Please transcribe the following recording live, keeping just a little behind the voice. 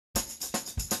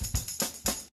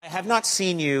have not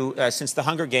seen you since the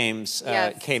Hunger Games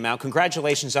came out.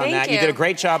 Congratulations on that. You did a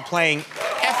great job playing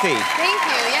Effie. Thank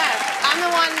you, yes. I'm the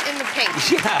one in the pink.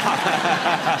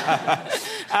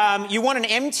 Yeah. You won an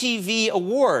MTV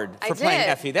award for playing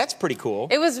Effie. That's pretty cool.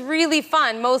 It was really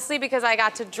fun, mostly because I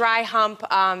got to dry hump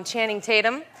Channing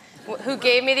Tatum, who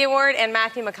gave me the award, and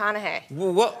Matthew McConaughey.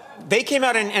 Well, they came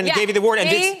out and gave you the award, and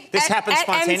this happened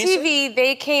spontaneously? At MTV,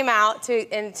 they came out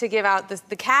to give out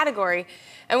the category.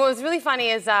 And what was really funny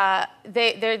is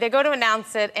they go to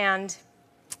announce it, and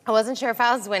I wasn't sure if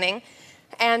I was winning.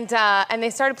 And they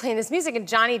started playing this music, and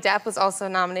Johnny Depp was also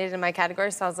nominated in my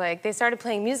category, so I was like, they started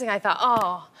playing music, and I thought,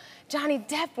 oh, Johnny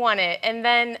Depp won it. And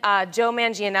then Joe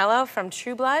Manganiello from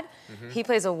True Blood, he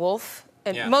plays a wolf.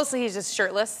 And mostly he's just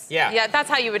shirtless. Yeah, that's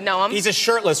how you would know him. He's a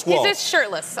shirtless wolf. He's just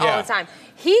shirtless all the time.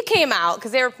 He came out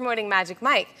because they were promoting Magic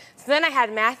Mike. So then I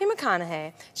had Matthew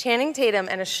McConaughey, Channing Tatum,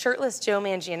 and a shirtless Joe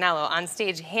Manganiello on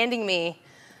stage handing me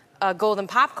golden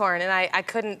popcorn, and I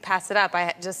couldn't pass it up.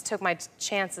 I just took my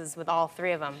chances with all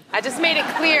three of them. I just made it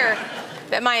clear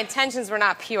that my intentions were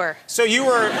not pure. So you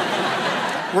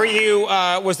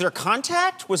was there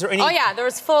contact? Was there any? Oh yeah, there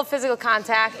was full physical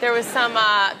contact. There was some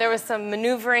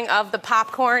maneuvering of the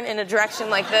popcorn in a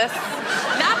direction like this.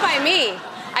 Not by me.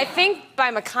 I think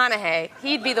by McConaughey.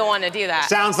 He'd be the one to do that.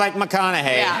 Sounds like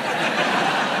McConaughey.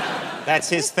 Yeah. That's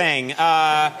his thing.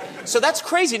 So that's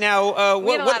crazy. Now,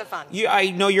 we had a lot of fun.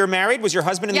 I know you're married. Was your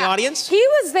husband in the audience? He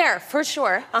was there, for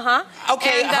sure.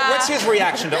 Okay, and, what's his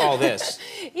reaction to all this?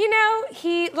 You know,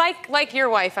 he, like your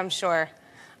wife, I'm sure,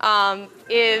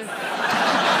 is...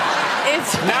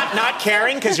 Not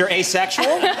caring because you're asexual?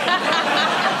 No,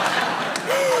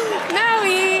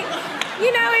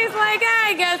 he's like,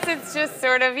 I guess it's just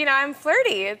sort of, I'm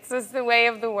flirty. It's just the way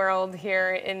of the world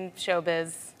here in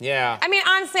showbiz. Yeah. I mean,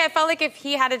 honestly, I felt like if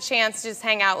he had a chance to just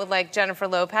hang out with, like, Jennifer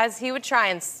Lopez, he would try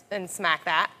and smack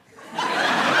that.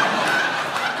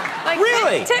 Like,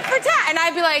 really? Tit for tat. And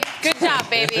I'd be like, good job,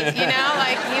 baby.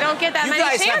 Like, you don't get that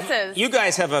many chances. You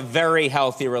guys have a very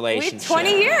healthy relationship.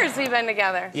 20 years we've been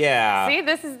together. Yeah. See,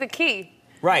 this is the key.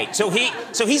 Right. So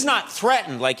he's not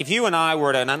threatened. Like, if you and I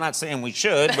were to, and I'm not saying we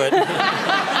should, but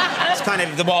it's kind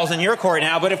of the ball's in your court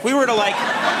now, but if we were to, like,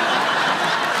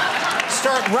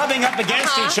 start rubbing up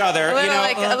against each other, a little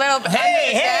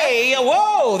hey,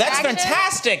 whoa, that's action?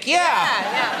 Fantastic.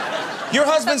 Yeah. Your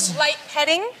husband's... Some light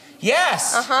petting?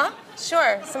 Yes.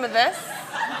 Sure. Some of this.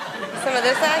 Some of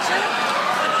this action.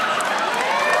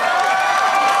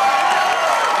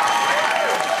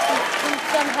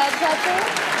 Some head touching.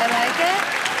 I like it.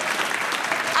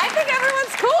 I think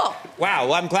everyone's cool. Wow.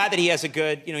 Well, I'm glad that he has a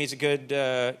good, he's a good,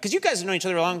 because you guys have known each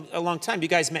other a long time. You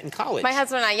guys met in college. My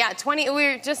husband and I,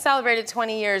 we just celebrated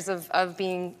 20 years of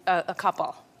being a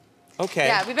couple. Okay.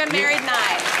 Yeah, we've been married 9.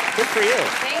 Good for you.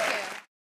 Thank you.